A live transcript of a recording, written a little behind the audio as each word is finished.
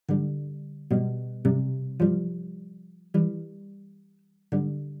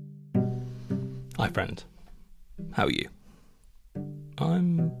Hi friend, how are you?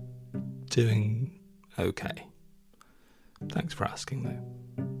 I'm doing okay. Thanks for asking though.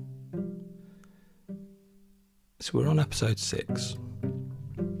 So we're on episode 6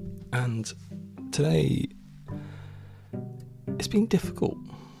 and today it's been difficult,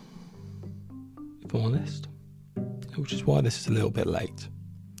 if I'm honest, which is why this is a little bit late,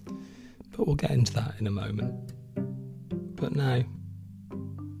 but we'll get into that in a moment. But now,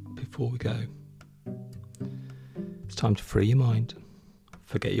 before we go, it's time to free your mind,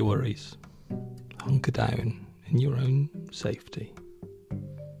 forget your worries, hunker down in your own safety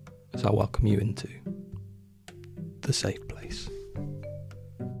as I welcome you into the safe place.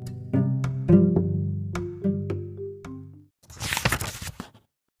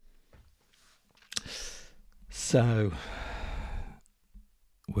 So,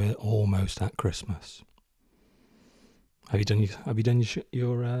 we're almost at Christmas. Have you done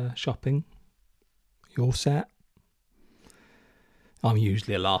your shopping? You all set? I'm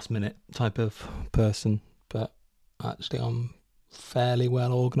usually a last minute type of person, but actually I'm fairly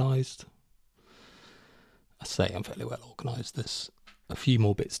well organised. I say I'm fairly well organised. There's a few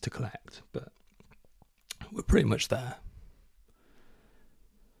more bits to collect, but we're pretty much there.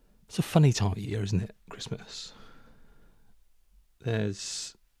 It's a funny time of year, isn't it? Christmas.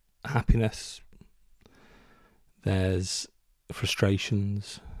 There's happiness. There's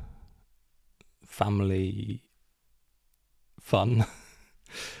frustrations. Family fun.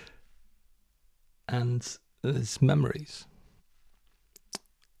 And there's memories.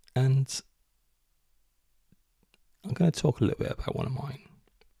 And I'm going to talk a little bit about one of mine.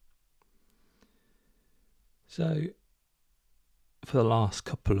 So, for the last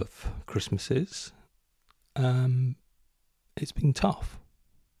couple of Christmases, it's been tough.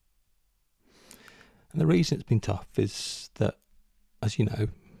 And the reason it's been tough is that, as you know,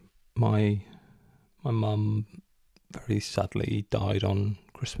 my mum very sadly died on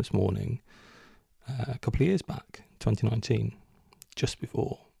Christmas morning a couple of years back, 2019, just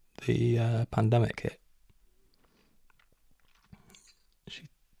before the pandemic hit.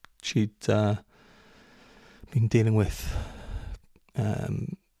 She'd been dealing with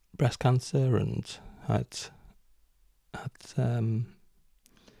breast cancer and had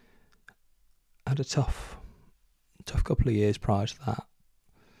a tough couple of years prior to that.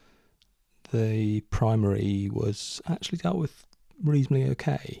 The primary was actually dealt with reasonably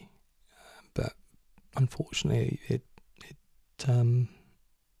okay, but unfortunately it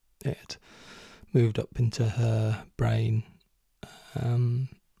moved up into her brain, and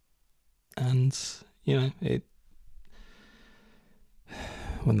you know,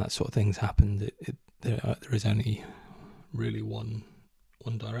 when that sort of things happened, there is only really one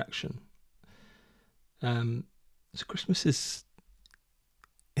direction. So Christmas is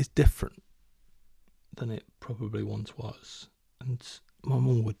different than it probably once was, and my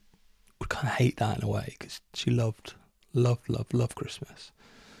mum would kind of hate that in a way, because she loved Christmas,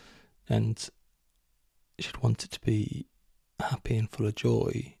 and she'd want it to be happy and full of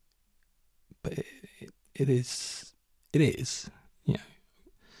joy, but it is, you know,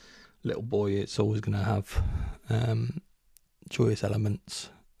 little boy, it's always going to have joyous elements,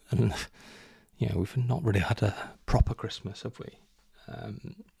 and you know, we've not really had a proper Christmas, have we?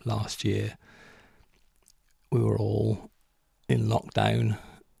 Last year we were all in lockdown,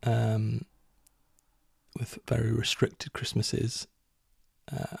 with very restricted Christmases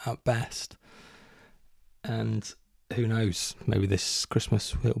at best, and who knows, maybe this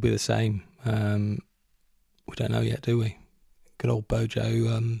Christmas it'll be the same. We don't know yet, do we? Good old Bojo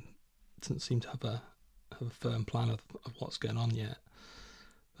doesn't seem to have a firm plan of what's going on yet.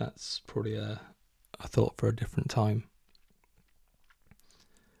 That's probably a thought for a different time.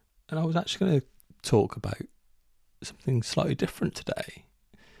 And I was actually going to talk about something slightly different today.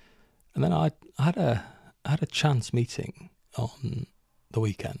 And then I had a chance meeting on the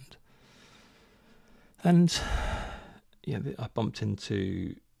weekend, and yeah, I bumped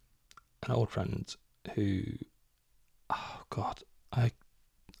into an old friend who, oh God, I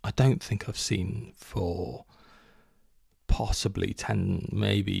don't think I've seen for possibly 10,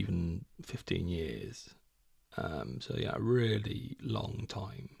 maybe even 15 years. So yeah, a really long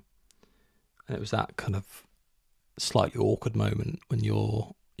time. And it was that kind of slightly awkward moment when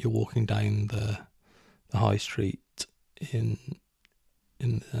you're walking down the high street in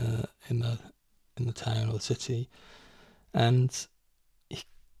the town or the city, and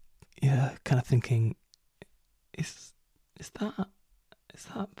yeah, kind of thinking, is that,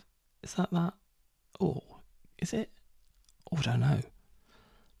 or is it? Oh, I don't know.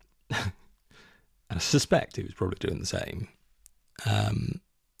 And I suspect he was probably doing the same.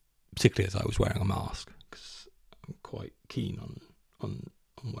 particularly as I was wearing a mask, because I'm quite keen on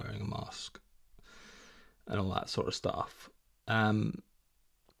wearing a mask and all that sort of stuff. But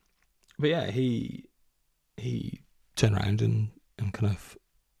yeah, he turned around and kind of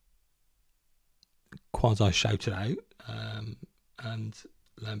quasi shouted out, and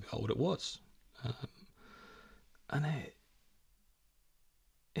lo and behold, it was. And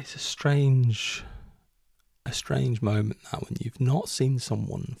it's a strange moment that when you've not seen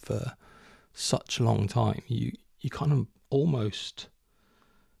someone for such a long time, you kind of almost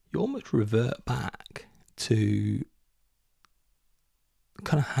revert back to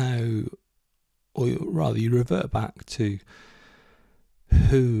kind of how, or rather you revert back to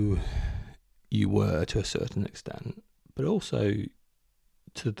who you were to a certain extent, but also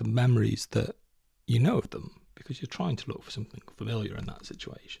to the memories that you know of them, because you're trying to look for something familiar in that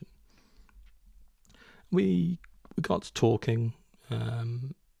situation. We got to talking.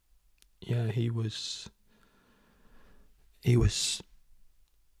 He was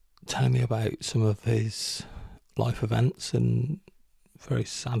telling me about some of his life events, and very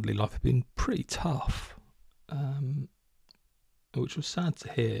sadly, life had been pretty tough, which was sad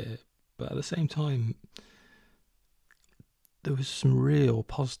to hear. But at the same time, there was some real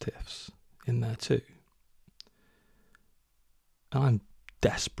positives in there too. And I'm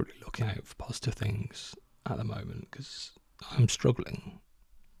desperately looking out for positive things at the moment, because I'm struggling.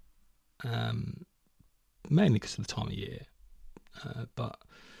 Mainly because of the time of year, but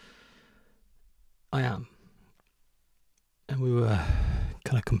I am. And we were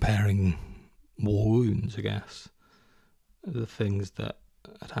kind of comparing war wounds, I guess, the things that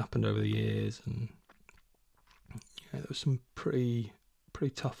had happened over the years, and there were some pretty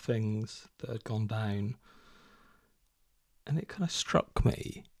tough things that had gone down, and it kind of struck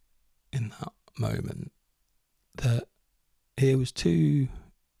me in that moment that here was two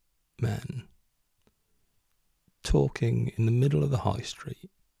men talking in the middle of the high street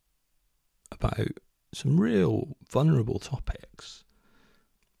about some real vulnerable topics,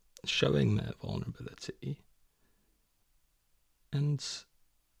 showing their vulnerability, and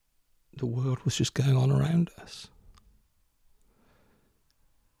the world was just going on around us.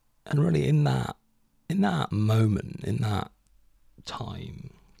 And really in that moment, in that time,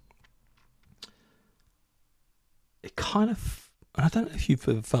 it kind of, and I don't know if you've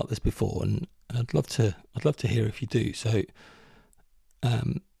ever felt this before, and I'd love to hear if you do. So,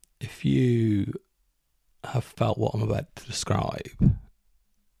 if you have felt what I'm about to describe,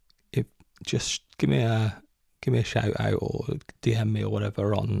 just give me a shout out, or DM me or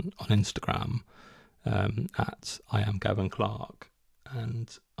whatever on Instagram, at I am Gavin Clark,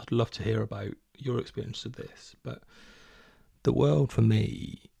 and I'd love to hear about your experience of this. But the world for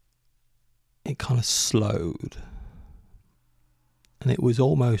me, it kind of slowed, and it was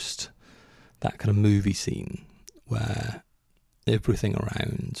almost that kind of movie scene where everything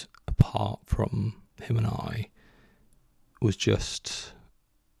around, apart from him and I, was just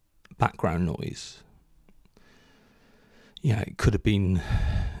background noise. It could have been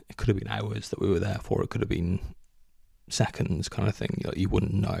hours that we were there for. It could have been seconds, kind of thing. You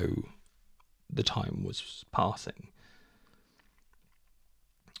wouldn't know the time was passing.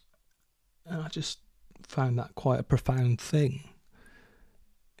 And I just found that quite a profound thing,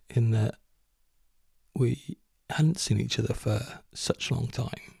 in that we hadn't seen each other for such a long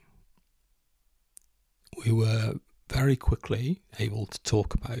time. We were very quickly able to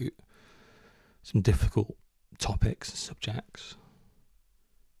talk about some difficult topics and subjects,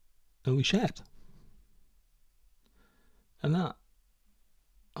 and we shared. And that,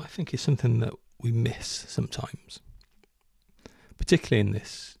 I think, is something that we miss sometimes, particularly in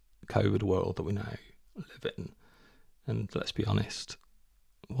this COVID world that we now live in. And let's be honest,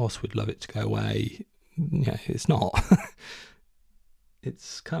 whilst we'd love it to go away, it's not.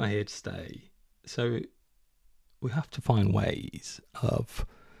 It's kind of here to stay. So we have to find ways of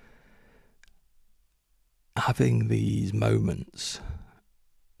having these moments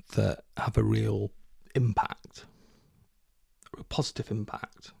that have a real impact, a positive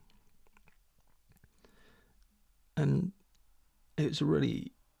impact. And it's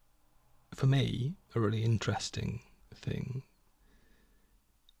really, for me, a really interesting thing.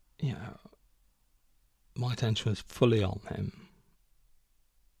 My attention was fully on him.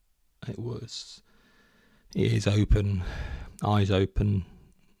 Ears open, eyes open,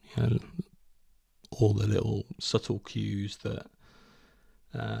 all the little subtle cues that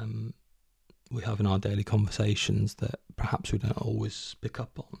we have in our daily conversations that perhaps we don't always pick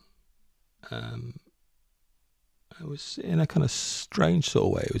up on. It was, in a kind of strange sort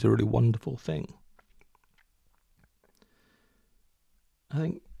of way, it was a really wonderful thing. I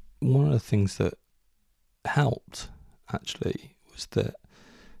think one of the things that helped actually was that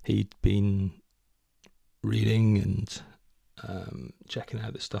he'd been reading and checking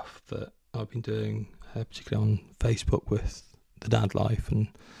out the stuff that I've been doing, particularly on Facebook with the Dad Life, and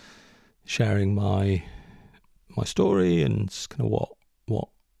sharing my story and kind of what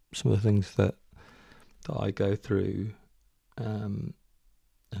some of the things that I go through, and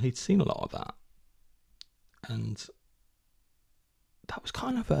he'd seen a lot of that, and that was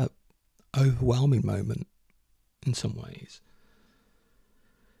kind of a overwhelming moment in some ways,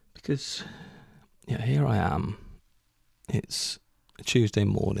 because here I am, it's a Tuesday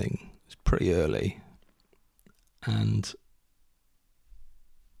morning, it's pretty early, and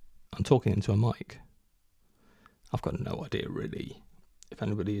I'm talking into a mic. I've got no idea really if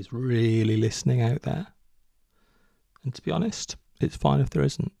anybody is really listening out there, and to be honest, it's fine if there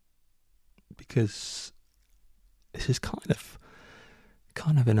isn't, because this is kind of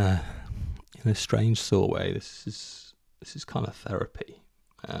in a strange sort of way. This is kind of therapy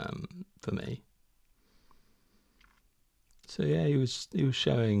for me. So yeah, he was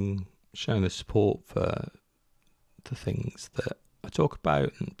showing the support for the things that I talk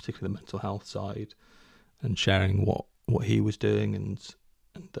about, and particularly the mental health side, and sharing what he was doing, and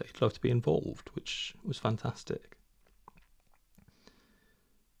that he'd love to be involved, which was fantastic.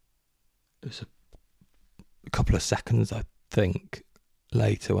 It was a couple of seconds, I think,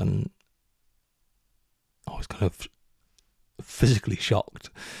 later when I was kind of physically shocked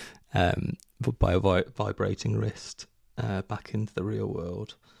by a vibrating wrist back into the real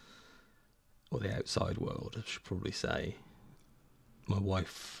world, or the outside world, I should probably say. My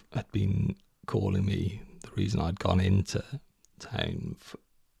wife had been calling me. The reason I'd gone into town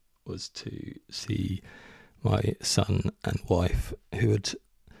was to see my son and wife, who had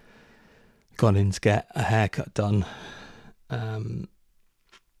gone in to get a haircut done, and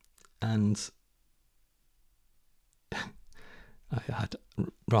I had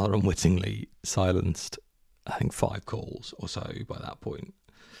rather unwittingly silenced, I think, 5 calls or so by that point.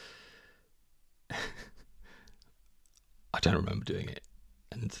 I don't remember doing it,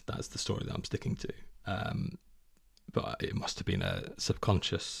 and that's the story that I'm sticking to. But it must have been a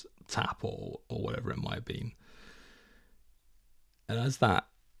subconscious tap or whatever it might have been. And as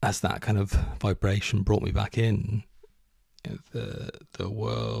that kind of vibration brought me back in, the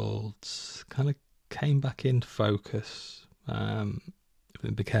world kind of came back into focus.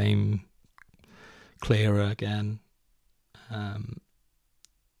 It became clearer again, and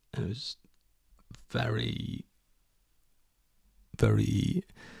it was very, very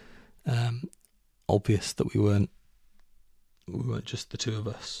obvious that we weren't just the two of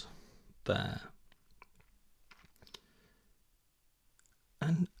us there.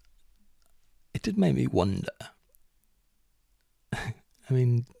 And it did make me wonder. I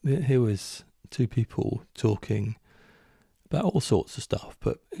mean, here was 2 people talking about all sorts of stuff,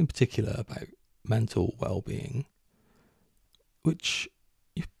 but in particular about mental well-being, which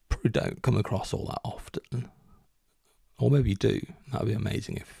you probably don't come across all that often, or maybe you do. That'd be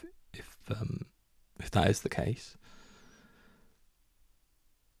amazing if that is the case.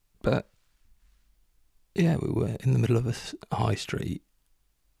 But yeah, we were in the middle of a high street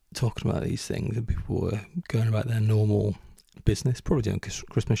talking about these things, and people were going about their normal business, probably doing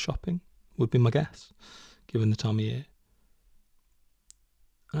Christmas shopping, would be my guess, given the time of year.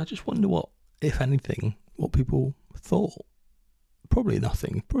 And I just wonder what, if anything, what people thought. Probably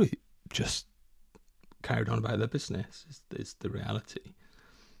nothing. Probably just carried on about their business is the reality.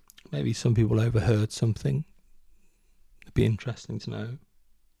 Maybe some people overheard something. It'd be interesting to know.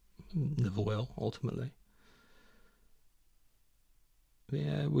 Never will, ultimately. But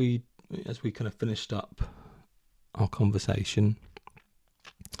yeah, as we kind of finished up our conversation,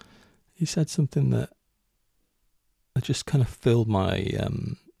 he said something that just kind of filled my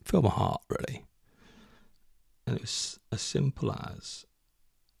heart, really. And it was as simple as,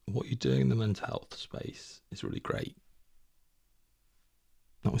 what you're doing in the mental health space is really great.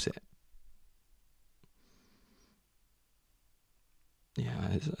 That was it.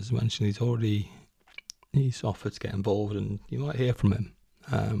 Yeah, as mentioned, he's offered to get involved, and you might hear from him,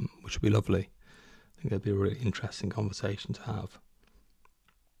 which would be lovely. I think that'd be a really interesting conversation to have.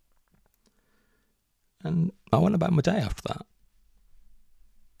 And I went about my day after that.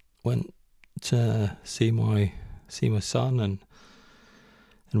 Went to see my son and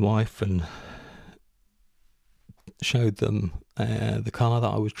wife, and showed them the car that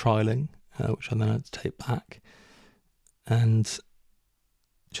I was trialling, which I then had to take back, and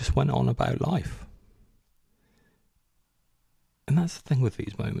just went on about life. And that's the thing with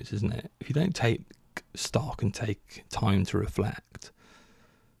these moments, isn't it? If you don't take stock and take time to reflect,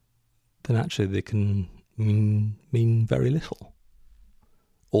 then actually they can mean very little.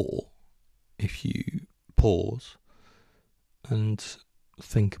 Or if you pause and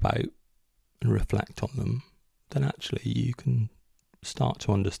think about and reflect on them, then actually you can start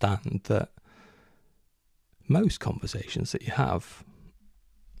to understand that most conversations that you have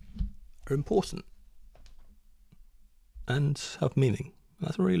are important and have meaning.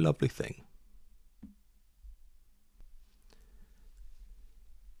 That's a really lovely thing.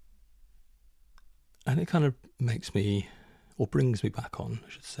 And it kind of makes me, or brings me back on, I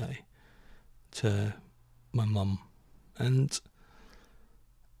should say, to my mum, and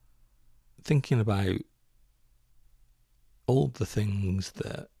thinking about all the things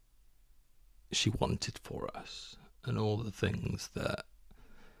that she wanted for us and all the things that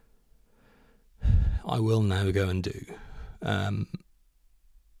I will now go and do. And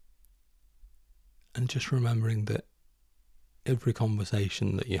just remembering that every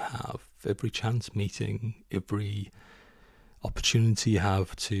conversation that you have, every chance meeting, every opportunity you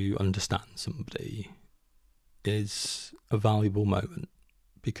have to understand somebody is a valuable moment,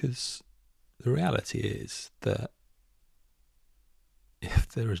 because the reality is that if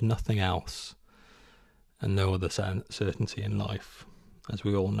there is nothing else and no other certainty in life, as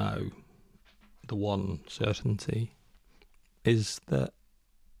we all know, the one certainty is that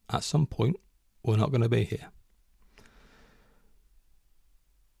at some point we're not going to be here.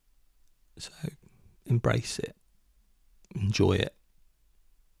 So embrace it, enjoy it,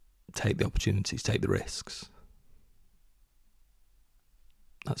 take the opportunities, take the risks.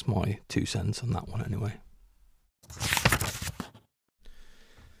 That's my 2 cents on that one anyway.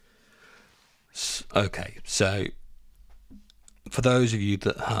 Okay, so for those of you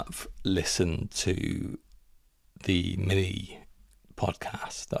that have listened to the mini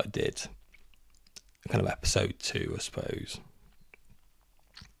podcast that I did, kind of episode 2, I suppose,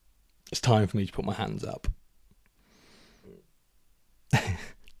 it's time for me to put my hands up.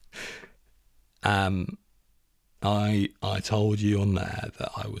 I told you on there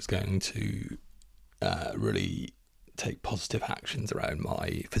that I was going to really take positive actions around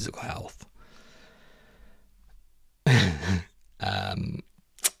my physical health.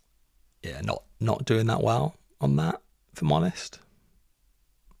 Yeah, not doing that well on that, if I'm honest.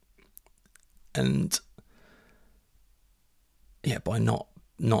 And yeah, by not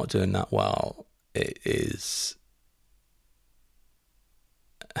doing that well, it is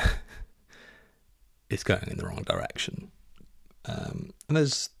it's going in the wrong direction. And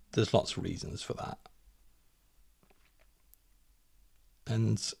there's lots of reasons for that.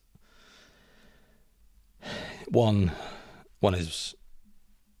 And one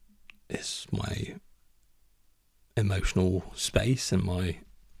is my emotional space and my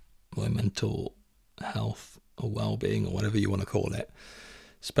mental health or well-being, or whatever you want to call it,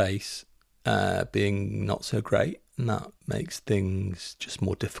 space being not so great, and that makes things just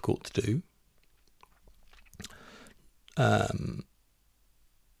more difficult to do. And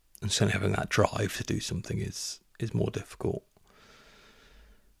certainly having that drive to do something is more difficult.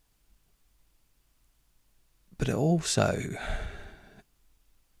 But it also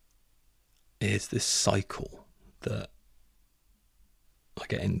is this cycle that I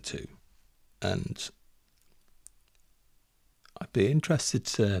get into, and I'd be interested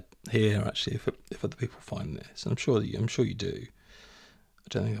to hear actually if other people find this. I'm sure you do. I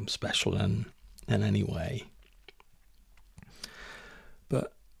don't think I'm special in any way,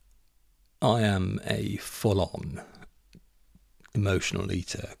 but I am a full-on emotional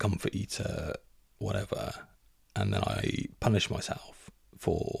eater, comfort eater, whatever, and then I punish myself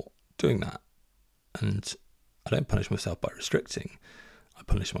for doing that. And I don't punish myself by restricting. I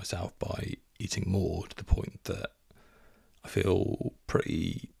punish myself by eating more to the point that I feel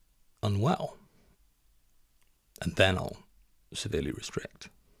pretty unwell. And then I'll severely restrict.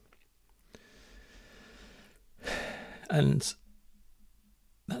 And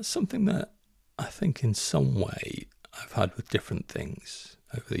that's something that I think in some way I've had with different things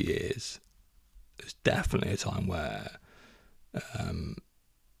over the years. There's definitely a time where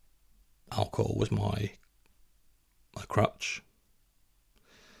alcohol was my crutch.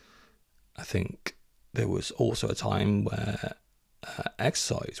 I think there was also a time where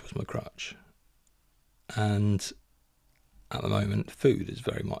exercise was my crutch. And at the moment, food is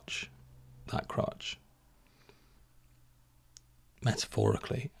very much that crutch.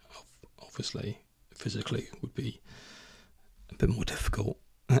 Metaphorically, obviously, physically would be a bit more difficult.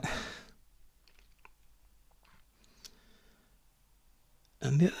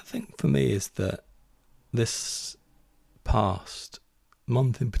 And the other thing for me is that this past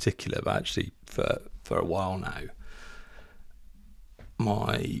month in particular, but actually for a while now,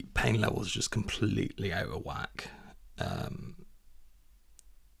 my pain levels are just completely out of whack.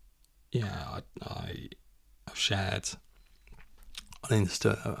 I've shared on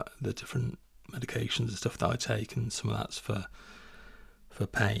Insta the different medications and stuff that I take, and some of that's for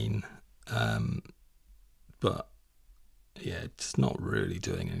pain. But yeah, it's not really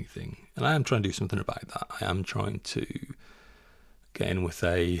doing anything. And I am trying to do something about that. I am trying to get in with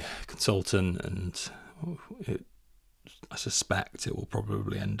a consultant, and I suspect it will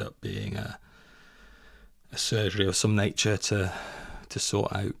probably end up being a surgery of some nature to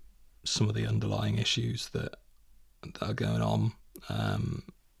sort out some of the underlying issues that are going on.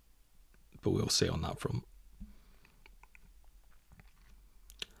 But we'll see on that front.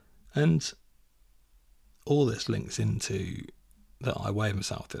 And all this links into that I weighed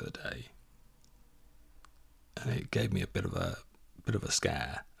myself the other day, and it gave me a bit of a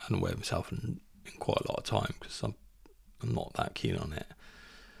scare. I hadn't weighed myself in quite a lot of time because I'm not that keen on it.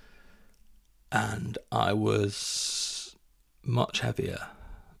 And I was much heavier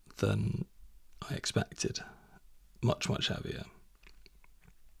than I expected. Much heavier.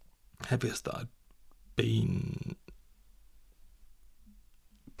 Heaviest that I'd been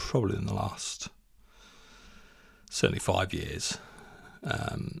probably in the last, certainly 5 years.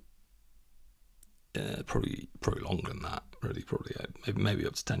 Probably longer than that, really, probably maybe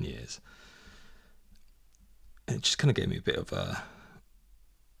up to 10 years. And it just kind of gave me a bit of a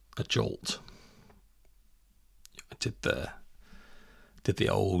jolt. I did the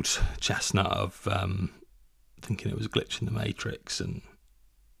old chestnut of thinking it was a glitch in the Matrix, and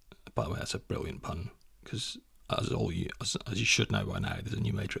by the way, that's a brilliant pun, because as you should know by now, there's a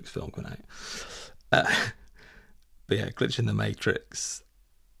new Matrix film coming out. But yeah, glitch in the Matrix.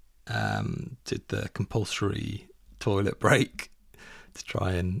 Did the compulsory toilet break to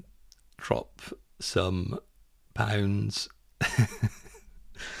try and drop some pounds,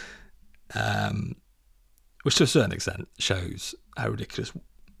 which to a certain extent shows how ridiculous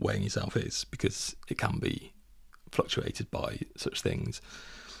weighing yourself is, because it can be fluctuated by such things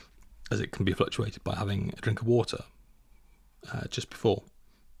as it can be fluctuated by having a drink of water just before.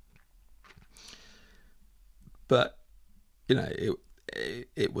 But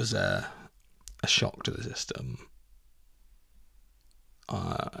it was a shock to the system.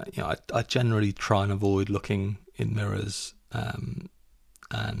 I generally try and avoid looking in mirrors, and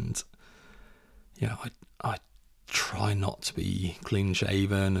I try not to be clean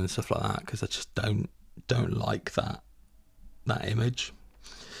shaven and stuff like that, because I just don't like that image.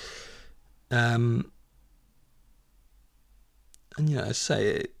 And I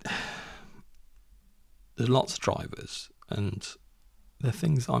say there's lots of drivers, and there are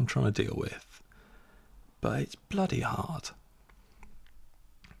things I'm trying to deal with, but it's bloody hard.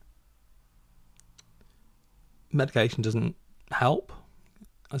 Medication doesn't help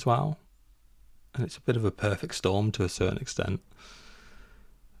as well, and it's a bit of a perfect storm to a certain extent.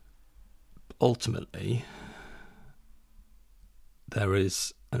 Ultimately, there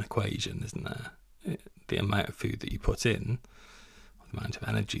is an equation, isn't there? The amount of food that you put in, the amount of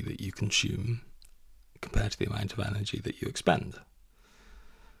energy that you consume, compared to the amount of energy that you expend.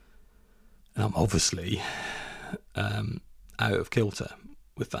 And I'm obviously out of kilter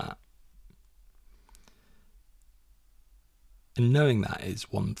with that. And knowing that is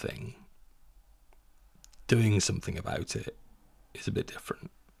one thing. Doing something about it is a bit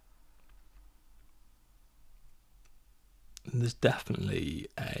different. And there's definitely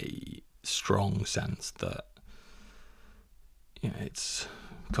a strong sense that it's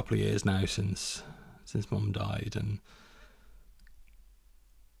a couple of years now since Mum died, and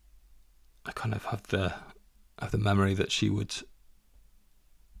I kind of have the memory that she would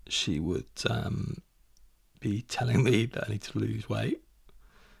be telling me that I need to lose weight,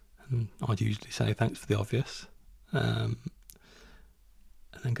 and I'd usually say thanks for the obvious, and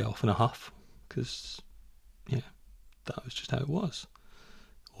then go off in a huff, because that was just how it was.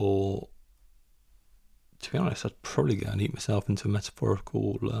 Or, to be honest, I'd probably go and eat myself into a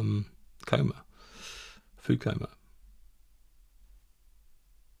metaphorical food coma.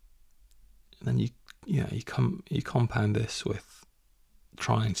 And then you compound this with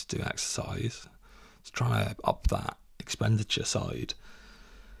trying to do exercise, to try to up that expenditure side,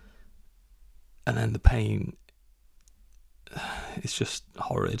 and then the pain is just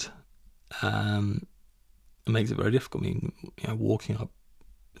horrid. It makes it very difficult. I mean, walking up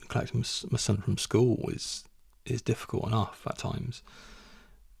and collecting my son from school is difficult enough at times.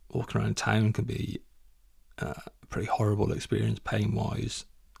 Walking around town can be a pretty horrible experience pain-wise,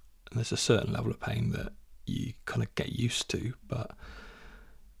 and there's a certain level of pain that you kind of get used to, but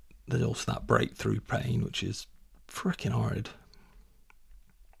there's also that breakthrough pain, which is freaking horrid.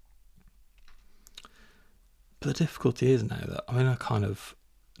 But the difficulty is now that I'm in a kind of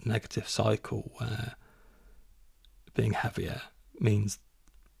negative cycle where being heavier means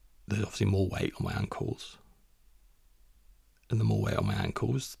there's obviously more weight on my ankles. And the more weight on my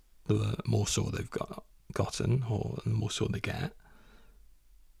ankles, the more sore they've gotten, or the more sore they get.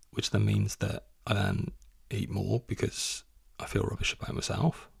 Which then means that I then eat more because I feel rubbish about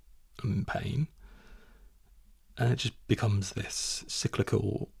myself. I'm in pain. And it just becomes this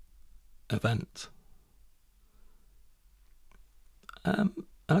cyclical event. And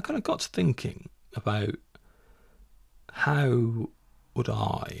I kind of got to thinking about how would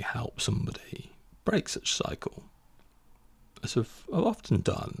I help somebody break such a cycle, as I've often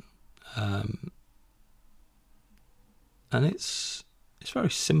done. And it's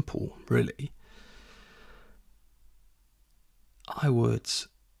very simple, really. I would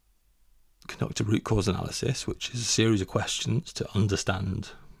conduct a root cause analysis, which is a series of questions to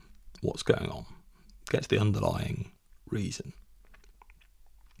understand what's going on, get to the underlying reason,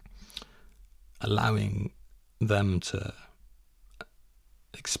 allowing them to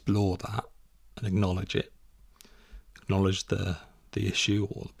explore that and acknowledge it, acknowledge the issue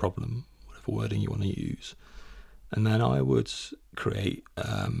or the problem, whatever wording you want to use. And then I would create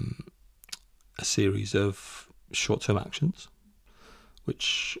a series of short-term actions,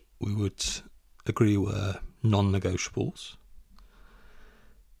 which we would agree were non-negotiables.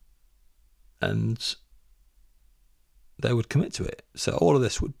 And they would commit to it. So all of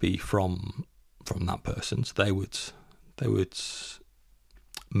this would be from that person. So they would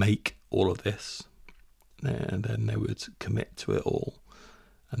make all of this, and then they would commit to it all.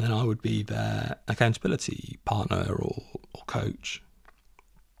 And then I would be their accountability partner or coach,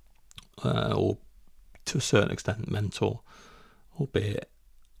 or to a certain extent mentor, albeit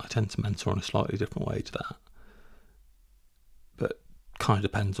I tend to mentor in a slightly different way to that. But kind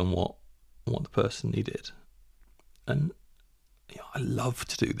of depends on what the person needed. And I love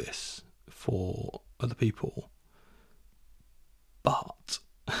to do this for other people, but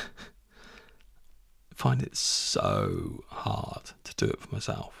I find it so hard to do it for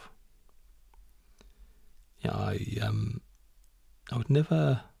myself. I would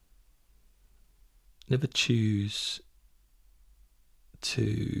never choose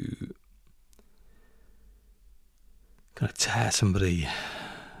to kind of tear somebody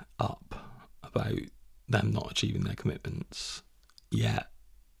up about them not achieving their commitments, yet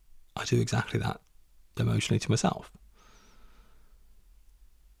I do exactly that emotionally to myself.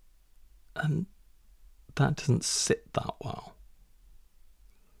 And that doesn't sit that well.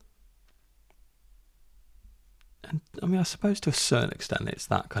 And I mean, I suppose to a certain extent it's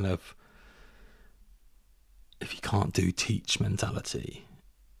that kind of, if you can't do, teach mentality.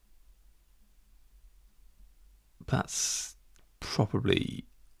 That's probably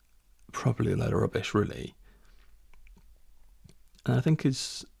a load of rubbish, really. And I think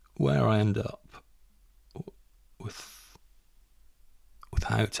is where I end up with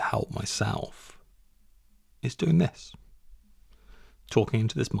how to help myself is doing this, talking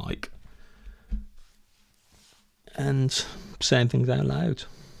into this mic and saying things out loud.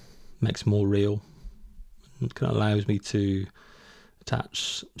 Makes it more real and kind of allows me to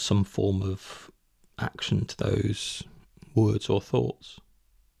attach some form of action to those words or thoughts.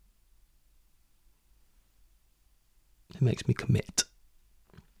 It makes me commit.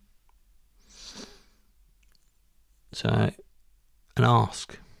 So, and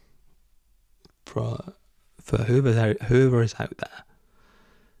ask for whoever is out there,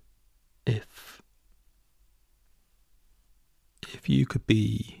 if you could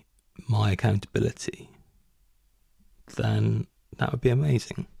be my accountability, then that would be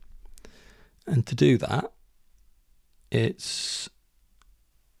amazing. And to do that, it's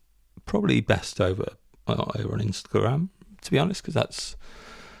probably best over on Instagram, to be honest, because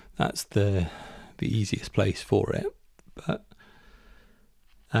that's the easiest place for it. But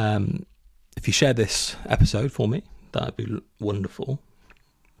if you share this episode for me, that'd be wonderful,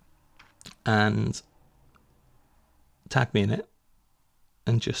 and tag me in it,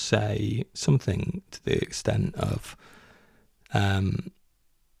 and just say something to the extent of, I'm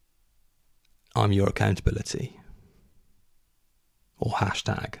your accountability, or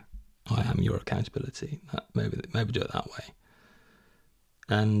hashtag I am your accountability. Maybe do it that way.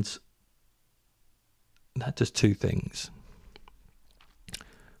 And that does two things.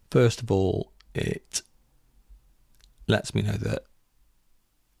 First of all, it lets me know that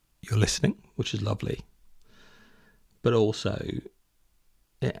you're listening, which is lovely. But also,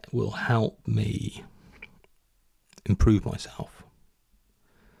 it will help me improve myself.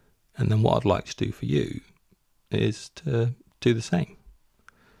 And then what I'd like to do for you is to do the same.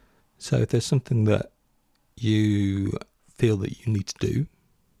 So if there's something that you feel that you need to do,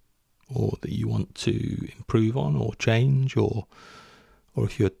 or that you want to improve on or change, or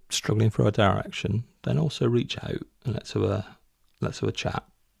if you're struggling for a direction, then also reach out and let's have a chat,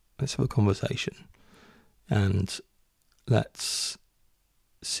 let's have a conversation, and let's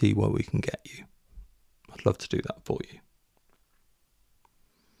see where we can get you. I'd love to do that for you.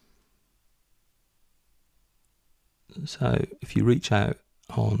 So if you reach out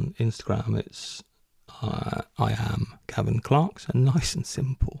on Instagram, it's I am Gavin Clark, so nice and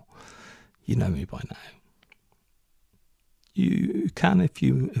simple. You know me by now. You can, if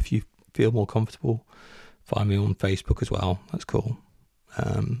you feel more comfortable, find me on Facebook as well. That's cool.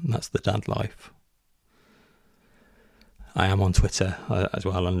 That's the Dad Life. I am on Twitter as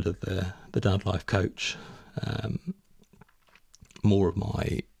well under the Dad Life Coach. More of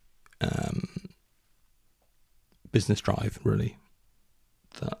my business drive, really,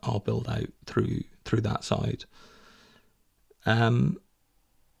 that I'll build out through that side.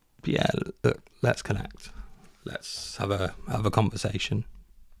 But yeah, look, let's connect. Let's have a conversation,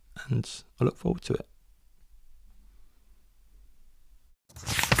 and I look forward to it.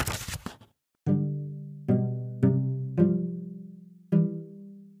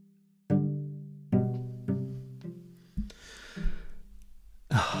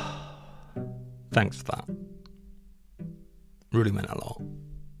 Thanks for that. Really meant a lot.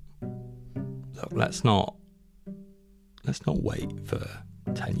 Look, let's not wait for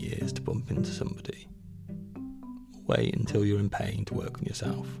 10 years to bump into somebody. Wait until you're in pain to work on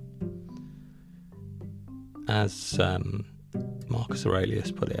yourself. As Marcus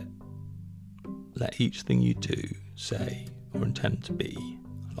Aurelius put it, let each thing you do, say, or intend to be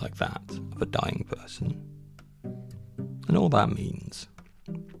like that of a dying person. And all that means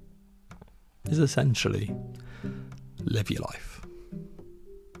is essentially live your life.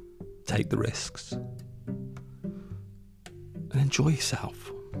 Take the risks. And enjoy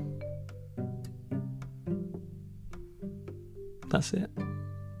yourself. That's it.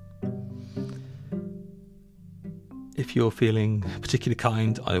 If you're feeling particularly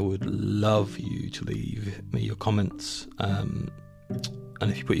kind, I would love you to leave me your comments. And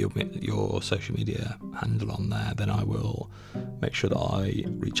if you put your social media handle on there, then I will make sure that I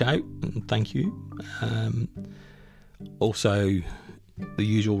reach out and thank you. Also, the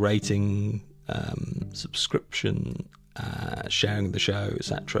usual rating, subscription, sharing the show,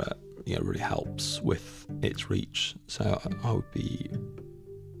 etc. Really helps with its reach. So I would be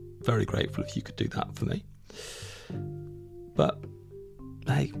very grateful if you could do that for me. But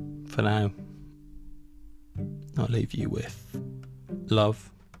hey, for now, I'll leave you with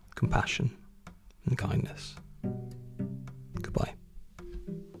love, compassion, and kindness.